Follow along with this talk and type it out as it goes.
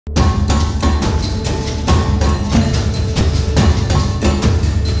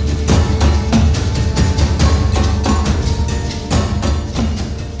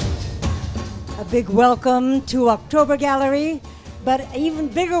Big welcome to October Gallery, but even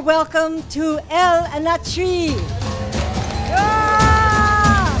bigger welcome to Anatsui.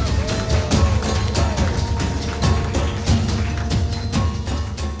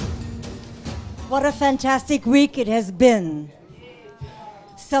 What a fantastic week it has been.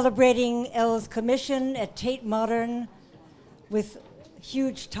 Celebrating Elle's commission at Tate Modern with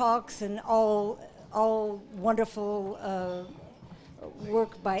huge talks and all wonderful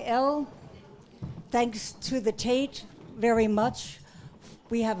work by Elle. Thanks to the Tate very much.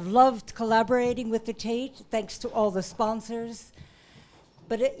 We have loved collaborating with the Tate, thanks to all the sponsors.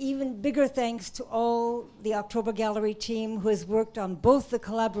 But even bigger thanks to all the October Gallery team who has worked on both the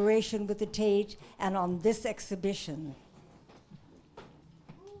collaboration with the Tate and on this exhibition.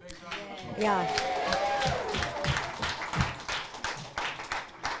 Yeah.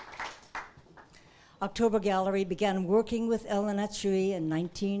 October Gallery began working with Anatsui in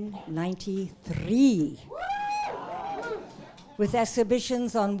 1993 with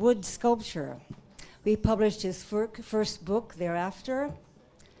exhibitions on wood sculpture. We published his first book thereafter,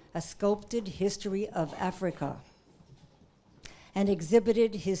 A Sculpted History of Africa, and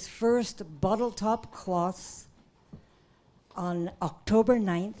exhibited his first bottle top cloths on October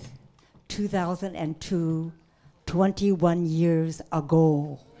 9th, 2002, 21 years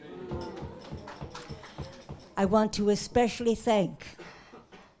ago. I want to especially thank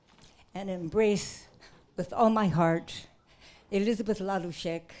and embrace with all my heart Elisabeth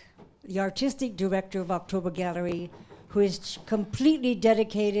Lalouschek, the artistic director of October Gallery, who is completely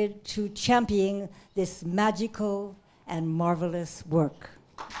dedicated to championing this magical and marvelous work.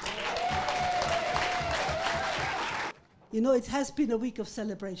 You know, it has been a week of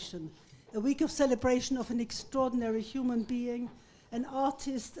celebration of an extraordinary human being, an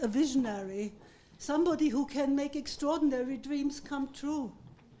artist, a visionary, somebody who can make extraordinary dreams come true.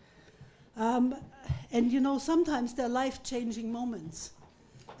 And you know, sometimes they're life-changing moments.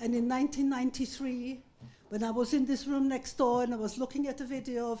 And in 1993, when I was in this room next door and I was looking at a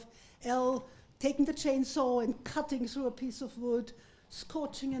video of Elle taking the chainsaw and cutting through a piece of wood,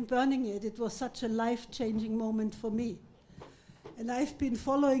 scorching and burning it, it was such a life-changing moment for me. And I've been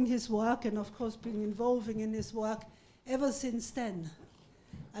following his work and of course been involving in his work ever since then.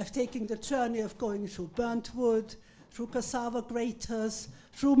 I've taken the journey of going through burnt wood, through cassava graters,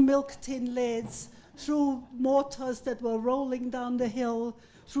 through milk tin lids, through mortars that were rolling down the hill,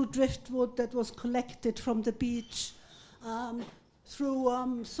 through driftwood that was collected from the beach,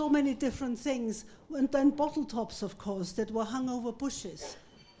 through so many different things, and then bottle tops, of course, that were hung over bushes.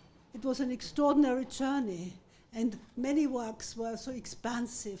 It was an extraordinary journey, and many works were so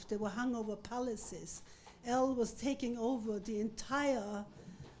expansive, they were hung over palaces. Elle was taking over the entire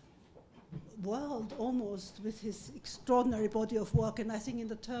world almost with his extraordinary body of work, and I think in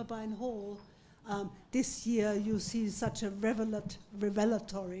the Turbine Hall this year you see such a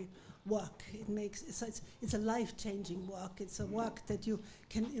revelatory work. It's a life-changing work. It's a work that you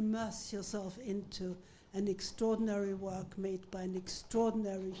can immerse yourself into, an extraordinary work made by an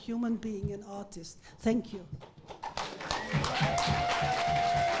extraordinary human being and artist. Thank you.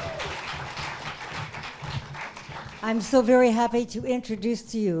 I'm so very happy to introduce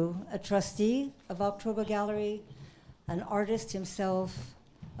to you a trustee of October Gallery, an artist himself,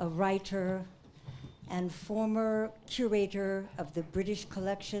 a writer, and former curator of the British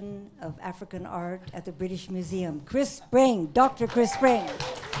Collection of African Art at the British Museum, Chris Spring, Dr. Chris Spring.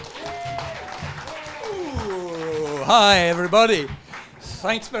 Ooh, hi, everybody.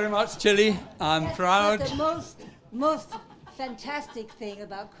 Thanks very much, Chile. I'm proud. But the most fantastic thing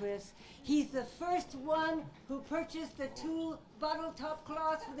about Chris, he's the first one who purchased the 2 bottle top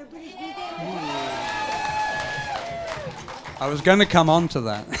cloths for the British Museum. I was going to come on to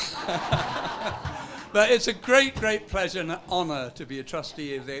that. But it's a great, great pleasure and honor to be a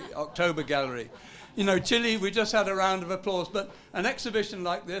trustee of the October Gallery. You know, Chile, we just had a round of applause, but an exhibition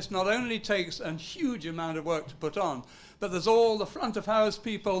like this not only takes a huge amount of work to put on, but there's all the front of house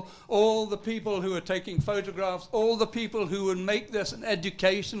people, all the people who are taking photographs, all the people who would make this an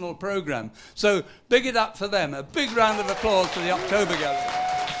educational program. So big it up for them. A big round of applause to the October Gallery.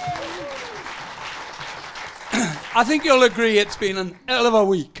 I think you'll agree it's been an hell of a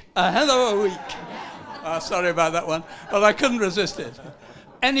week. A hell of a week. Sorry about that one, but I couldn't resist it.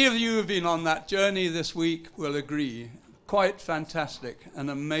 Any of you who have been on that journey this week will agree. Quite fantastic, an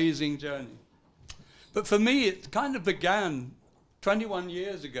amazing journey. But for me, it kind of began 21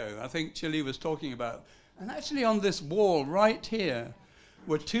 years ago, I think Chile was talking about. And actually on this wall right here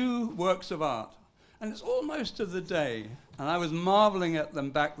were 2 works of art. And it's almost to the day, and I was marveling at them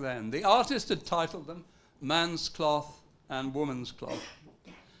back then. The artist had titled them Man's Cloth and Woman's Cloth.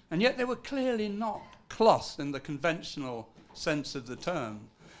 and yet they were clearly not cloth in the conventional sense of the term.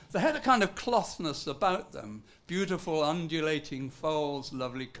 They had a kind of clothness about them, beautiful undulating folds,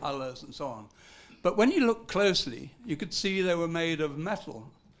 lovely colours and so on. But when you look closely, you could see they were made of metal,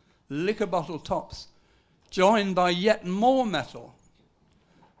 liquor bottle tops, joined by yet more metal.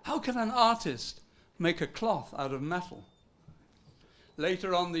 How can an artist make a cloth out of metal?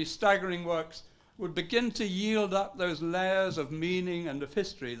 Later on, these staggering works would begin to yield up those layers of meaning and of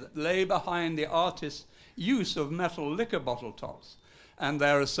history that lay behind the artist's use of metal liquor bottle tops and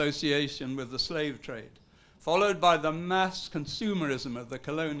their association with the slave trade, followed by the mass consumerism of the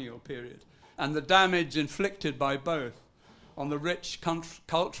colonial period and the damage inflicted by both on the rich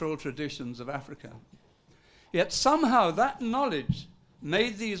cultural traditions of Africa. Yet somehow that knowledge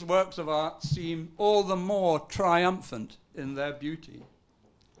made these works of art seem all the more triumphant in their beauty.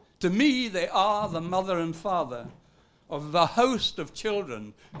 To me, they are the mother and father of a host of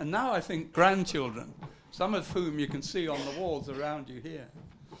children, and now I think grandchildren, some of whom you can see on the walls around you here.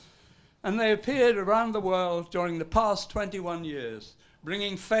 And they appeared around the world during the past 21 years,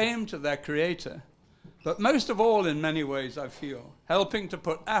 bringing fame to their creator, but most of all, in many ways, I feel, helping to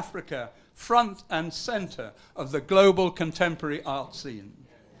put Africa front and center of the global contemporary art scene.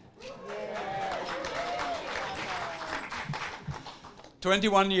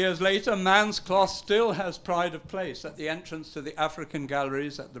 21 years later, man's cloth still has pride of place at the entrance to the African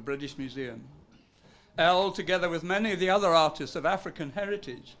galleries at the British Museum. Elle, together with many of the other artists of African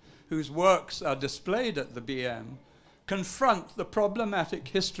heritage whose works are displayed at the BM, confront the problematic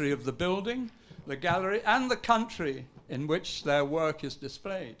history of the building, the gallery, and the country in which their work is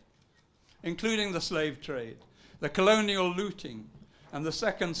displayed, including the slave trade, the colonial looting, and the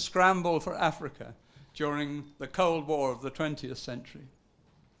second scramble for Africa during the Cold War of the 20th century.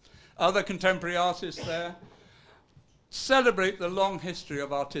 Other contemporary artists there celebrate the long history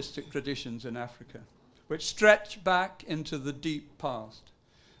of artistic traditions in Africa, which stretch back into the deep past,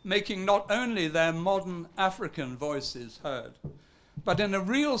 making not only their modern African voices heard, but in a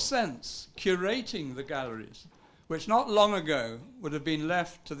real sense, curating the galleries, which not long ago would have been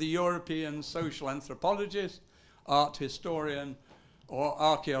left to the European social anthropologist, art historian, or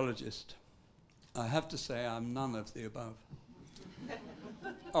archaeologist. I have to say I'm none of the above.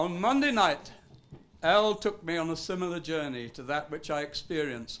 On Monday night, Elle took me on a similar journey to that which I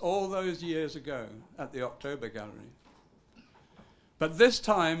experienced all those years ago at the October Gallery. But this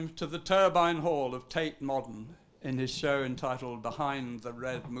time to the Turbine Hall of Tate Modern in his show entitled Behind the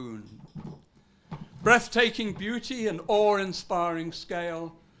Red Moon. Breathtaking beauty and awe-inspiring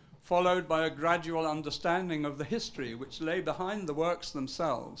scale, followed by a gradual understanding of the history which lay behind the works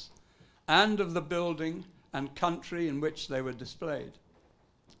themselves, and of the building and country in which they were displayed.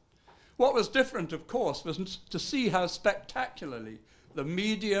 What was different, of course, was to see how spectacularly the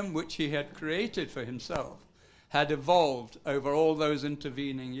medium which he had created for himself had evolved over all those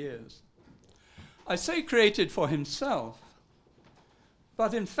intervening years. I say created for himself,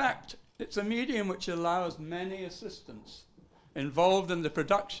 but in fact, it's a medium which allows many assistants involved in the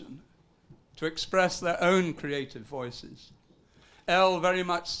production to express their own creative voices. Elle very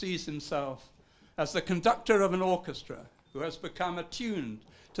much sees himself as the conductor of an orchestra who has become attuned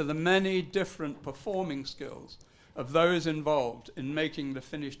to the many different performing skills of those involved in making the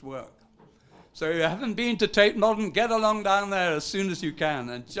finished work. So if you haven't been to Tate Modern, get along down there as soon as you can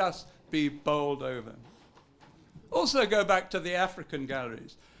and just be bowled over. Also go back to the African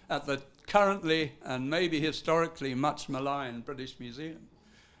galleries at the currently and maybe historically much maligned British Museum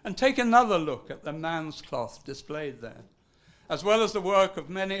and take another look at the man's cloth displayed there, as well as the work of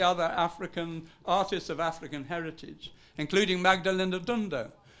many other African artists of African heritage, including Magdalena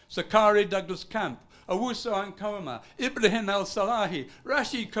Dundo, Sakari Douglas Camp, Owusu Ankoma, Ibrahim El Salahi,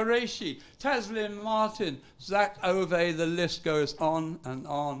 Rashid Qureshi, Taslim Martin, Zach Ove, the list goes on and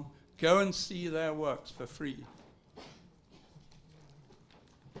on. Go and see their works for free.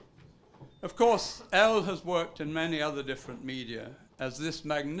 Of course, Elle has worked in many other different media, as this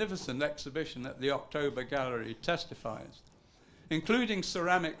magnificent exhibition at the October Gallery testifies, including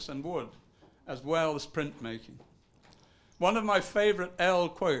ceramics and wood, as well as printmaking. One of my favorite Elle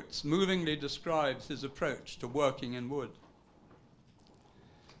quotes movingly describes his approach to working in wood.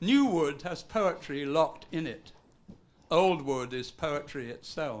 New wood has poetry locked in it. Old wood is poetry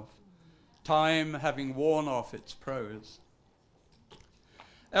itself, time having worn off its prose.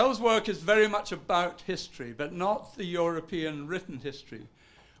 Elle's work is very much about history, but not the European written history,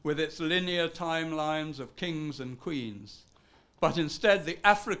 with its linear timelines of kings and queens, but instead the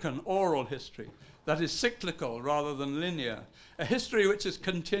African oral history that is cyclical rather than linear, a history which is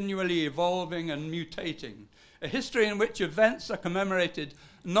continually evolving and mutating, a history in which events are commemorated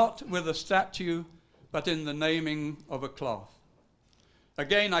not with a statue, but in the naming of a cloth.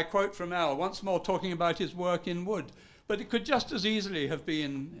 Again, I quote from El, once more talking about his work in wood, but it could just as easily have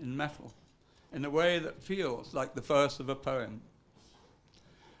been in metal, in a way that feels like the verse of a poem.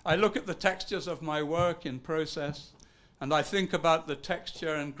 I look at the textures of my work in process, and I think about the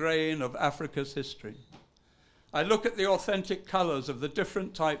texture and grain of Africa's history. I look at the authentic colors of the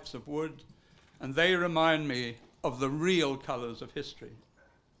different types of wood, and they remind me of the real colors of history.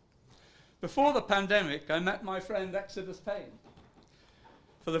 Before the pandemic, I met my friend Xidus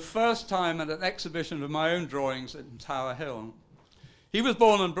for the first time at an exhibition of my own drawings in Tower Hill. He was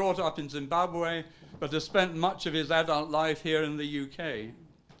born and brought up in Zimbabwe, but has spent much of his adult life here in the UK.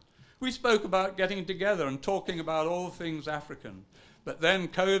 We spoke about getting together and talking about all things African, but then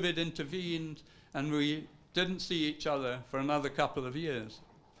COVID intervened and we didn't see each other for another couple of years.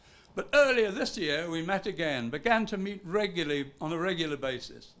 But earlier this year, we met again, began to meet regularly on a regular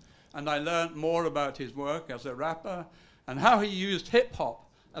basis, and I learned more about his work as a rapper and how he used hip-hop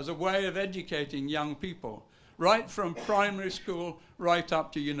as a way of educating young people, right from primary school right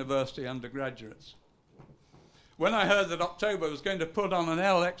up to university undergraduates. When I heard that October was going to put on an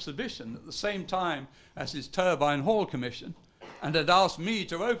L exhibition at the same time as his Turbine Hall commission and had asked me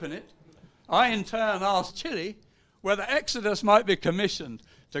to open it, I in turn asked Chile whether Xidus might be commissioned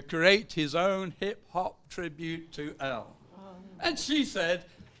to create his own hip-hop tribute to L. And she said,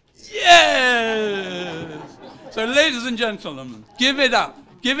 yes! So ladies and gentlemen, give it up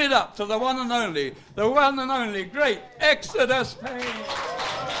to the one and only great Xidus Payne.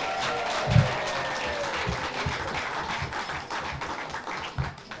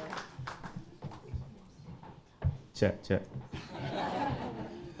 Check.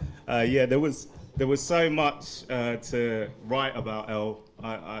 Yeah, there was so much to write about El.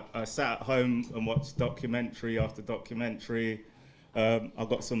 I sat at home and watched documentary after documentary. I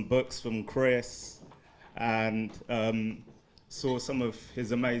got some books from Chris and saw some of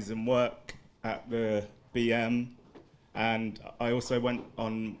his amazing work at the BM. And I also went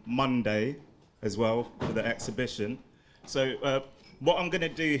on Monday as well for the exhibition. So what I'm going to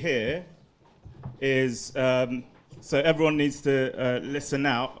do here is, so everyone needs to listen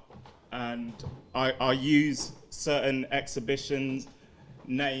out, and I use certain exhibitions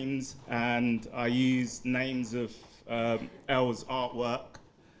names, and I use names of El's artwork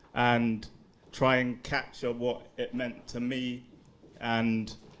and try and capture what it meant to me.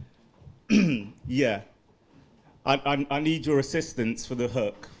 And yeah, I need your assistance for the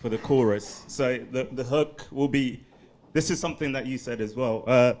hook, for the chorus. So the hook will be, this is something that you said as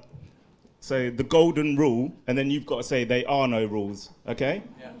well. So the golden rule, and then you've got to say there are no rules, okay?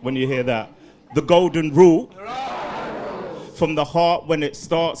 Yeah. When you hear that. The golden rule. There are no rules. From the heart when it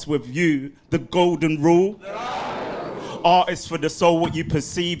starts with you. The golden rule. There are no rules. Art is for the soul, what you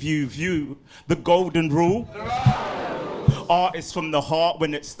perceive, you view. The golden rule. There are no rules. Art is from the heart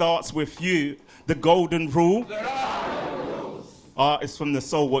when it starts with you. The golden rule. There are no rules. Art is from the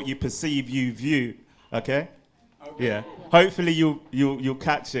soul, what you perceive, you view. Okay? Okay. Yeah. Hopefully you'll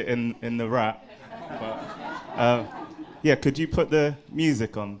catch it in the rap. But, yeah, could you put the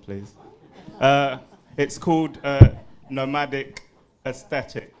music on, please? It's called Nomadic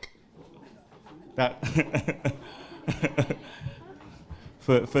Aesthetic. That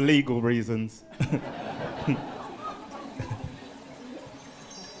for legal reasons.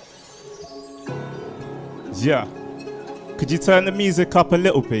 Yeah. Could you turn the music up a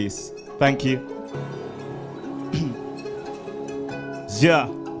little, please? Thank you. Yeah.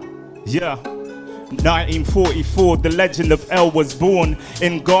 1944, the legend of El was born.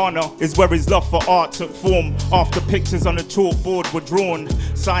 In Ghana is where his love for art took form. After pictures on a chalkboard were drawn,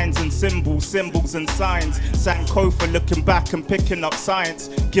 signs and symbols and signs. Sankofa looking back and picking up science,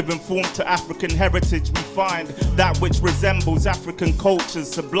 giving form to African heritage we find. That which resembles African cultures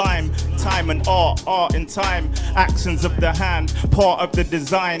sublime. Time and art in time. Actions of the hand, part of the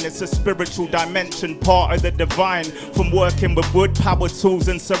design. It's a spiritual dimension, part of the divine. From working with wood, power tools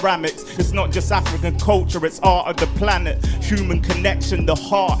and ceramics. It's not just African culture, it's art of the planet. Human connection, the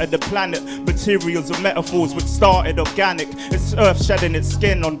heart of the planet. Materials and metaphors which started organic. It's earth shedding its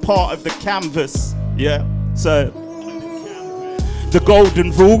skin on part of the canvas. Yeah, so the golden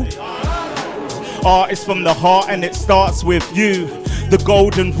rule. Art is from the heart and it starts with you. The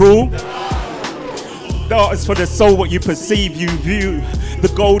golden rule. The art is for the soul, what you perceive, you view.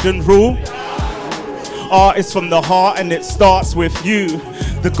 The golden rule. Art is from the heart and it starts with you.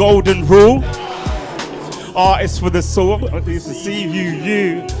 The golden rule. Art is for the soul, what you perceive,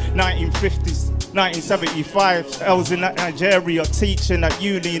 you. 1950s. 1975, I was in Nigeria teaching at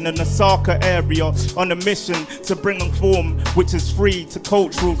uni in the Nasaka area on a mission to bring a form which is free to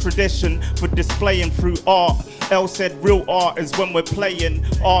cultural tradition for displaying through art. El said real art is when we're playing,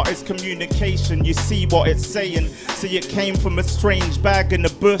 art is communication, you see what it's saying. See, it came from a strange bag in the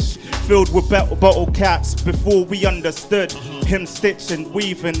bush filled with bottle caps before we understood him stitching,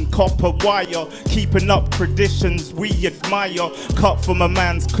 weaving copper wire, keeping up traditions we admire, cut from a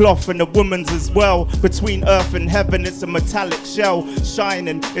man's cloth and a woman's as well. Between earth and heaven it's a metallic shell,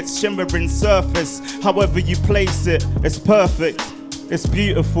 shining its shimmering surface. However you place it, it's perfect, it's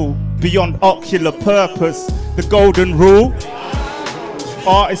beautiful, beyond ocular purpose. The golden rule,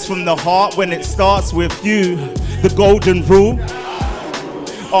 art is from the heart when it starts with you. The golden rule,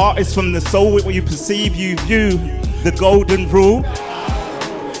 art is from the soul, what you perceive, you view. The golden rule,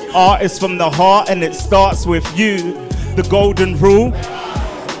 art is from the heart and it starts with you. The golden rule,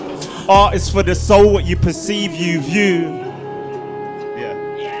 art is for the soul, what you perceive, you view.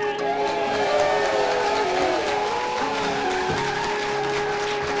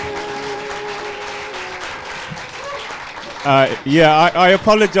 I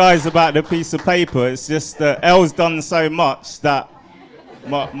apologize about the piece of paper. It's just that El's done so much that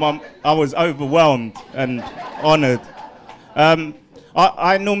I was overwhelmed and honored.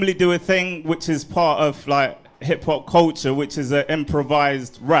 I normally do a thing which is part of like hip hop culture, which is an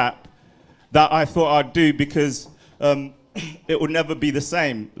improvised rap that I thought I'd do because it will never be the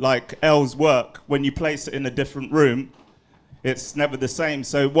same. Like El's work, when you place it in a different room, it's never the same.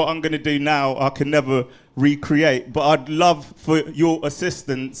 So what I'm going to do now, I can never recreate. But I'd love for your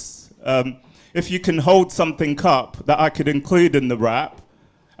assistance. If you can hold something up that I could include in the rap.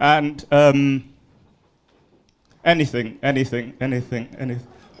 And anything.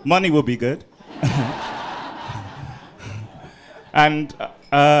 Money will be good. And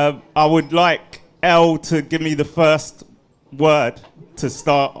I would like El to give me the first word to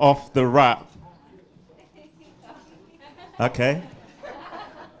start off the rap. Okay.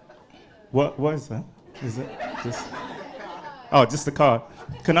 What is that? Is it just? Oh, just the card.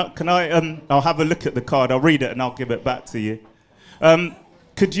 Can I? I'll have a look at the card. I'll read it and I'll give it back to you.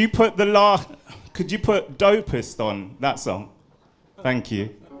 Could you put Could you put Dopest on that song? Thank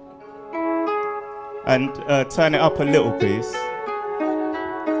you. And turn it up a little, please.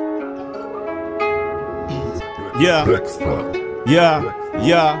 Yeah.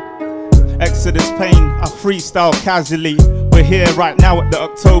 Exodus Pain, I freestyle casually. We're here right now at the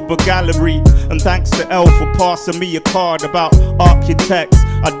October Gallery, and thanks to El for passing me a card about architects.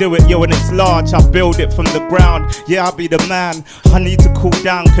 I do it, yo, and it's large. I build it from the ground. Yeah, I'll be the man. I need to cool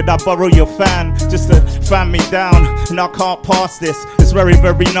down. Could I borrow your fan just to fan me down? And I can't pass this. It's very,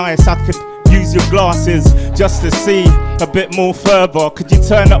 very nice. I could use your glasses just to see a bit more further. Could you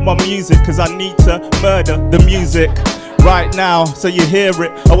turn up my music? Cause I need to murder the music right now, so you hear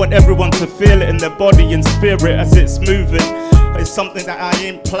it. I want everyone to feel it in their body and spirit as it's moving. It's something that I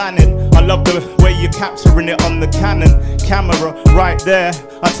ain't planning. I love the way you're capturing it on the Canon camera right there.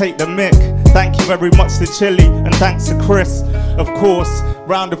 I take the mic. Thank you very much to Chili and thanks to Chris. Of course,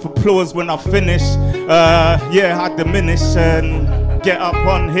 round of applause when I finish. Yeah, I diminish and get up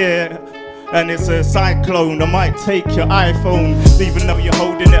on here. And it's a cyclone. I might take your iPhone, even though you're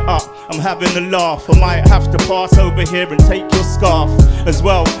holding it up. I'm having a laugh. I might have to pass over here and take your scarf as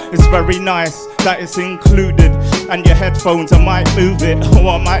well. It's very nice that it's included. And your headphones, I might move it or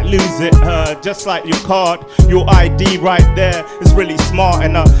I might lose it. Just like your card, your ID right there is really smart.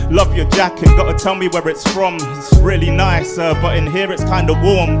 And I love your jacket. Gotta tell me where it's from. It's really nice, but in here it's kind of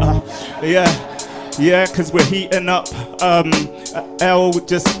warm. Yeah, cause we're heating up. El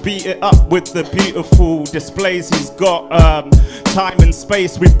just beat it up with the beautiful displays he's got. Time and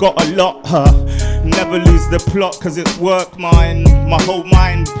space, we've got a lot. Never lose the plot cause it's work mine. My whole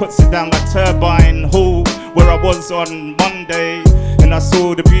mind puts it down like Turbine Hall, where I was on Monday and I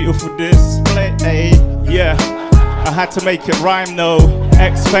saw the beautiful display. Yeah, I had to make it rhyme though.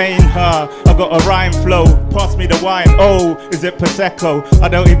 X-Pain, I got a rhyme flow. Pass me the wine, oh, is it Prosecco? I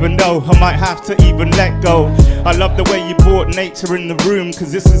don't even know, I might have to even let go. I love the way you brought nature in the room,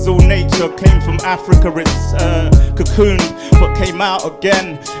 cause this is all nature. Came from Africa, it's cocooned, but came out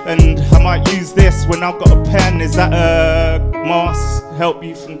again. And I might use this when I've got a pen. Is that a mask? Help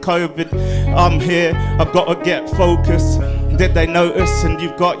you from COVID? I'm here, I've got to get focused. Did they notice? And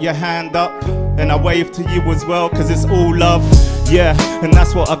you've got your hand up. And I wave to you as well, cause it's all love. Yeah, and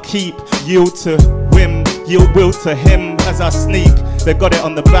that's what I keep. Yield to whim, yield will to him as I sneak. They got it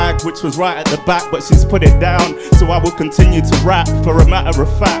on the bag, which was right at the back, but she's put it down, so I will continue to rap. For a matter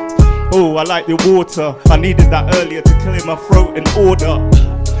of fact, oh, I like the water. I needed that earlier to clear my throat in order,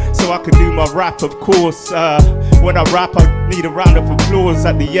 so I can do my rap, of course. When I rap, I need a round of applause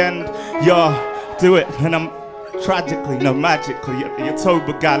at the end. Yeah, do it, and I'm tragically, no, magically at the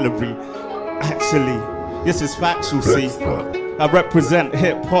October Gallery. Actually, this is factual, see. I represent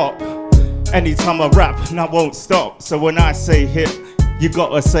hip-hop. Anytime I rap, and I won't stop. So when I say hip, you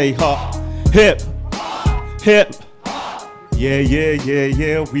gotta say hop. Hip, hip. Yeah, yeah, yeah,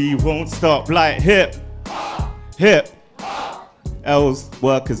 yeah, we won't stop. Like hip, hip. L's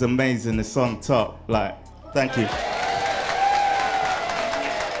work is amazing, it's on top. Like, thank you.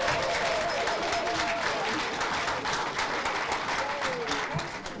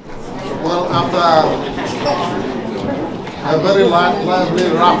 Well, after a very lively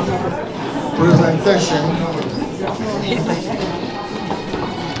rap presentation,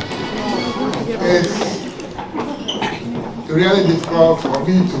 it's really difficult for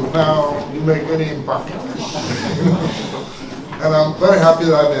me to now make any impact. And I'm very happy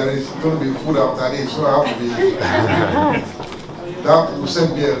that there is going to be food after this, so I have to be, that will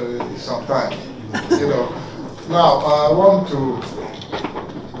save me some time, you know. Now, I want to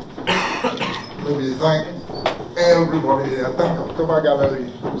maybe thank everybody here. Thank October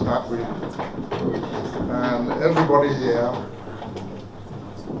Gallery to start with. And everybody here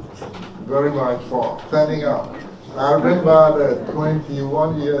very much for turning up. I remember that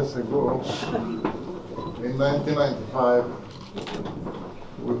 21 years ago, in 1995,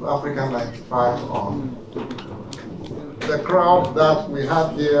 with African 95 on, the crowd that we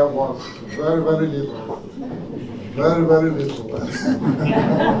had here was very, very little. Very, very little.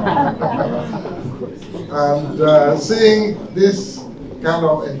 And seeing this kind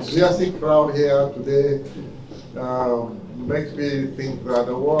of enthusiastic crowd here today makes me think that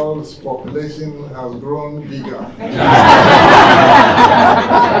the world's population has grown bigger.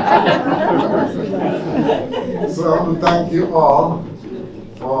 So I want to thank you all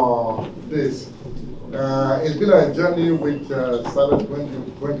for this. It's been a journey which started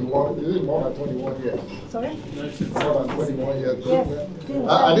 21, is it more than 21 years? Sorry? More than 21 years. Yes.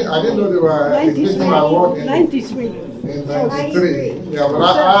 I didn't know they were increasing my work in 93. In 93. Yeah, but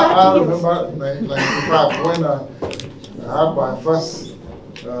I remember 95 when I had my first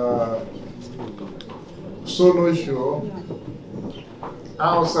solo show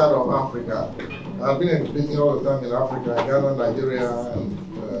outside of Africa. I've been exhibiting all the time in Africa, Ghana, Nigeria, and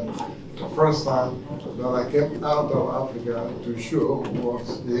the first time that I came out of Africa to show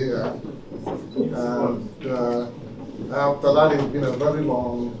was here. And after that, it's been a very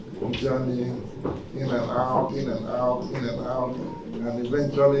long journey, in and out, in and out, in and out. And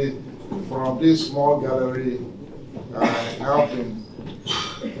eventually, from this small gallery, I have been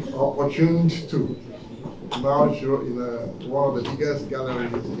opportuned to now show in one of the biggest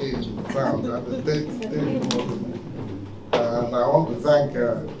galleries in town, at the Tate Modern. And I want to thank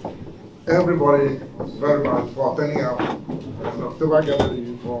everybody very much for turning up, and October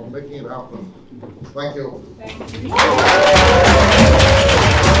Gallery for making it happen. Thank you. Thank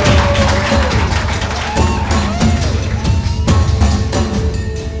you.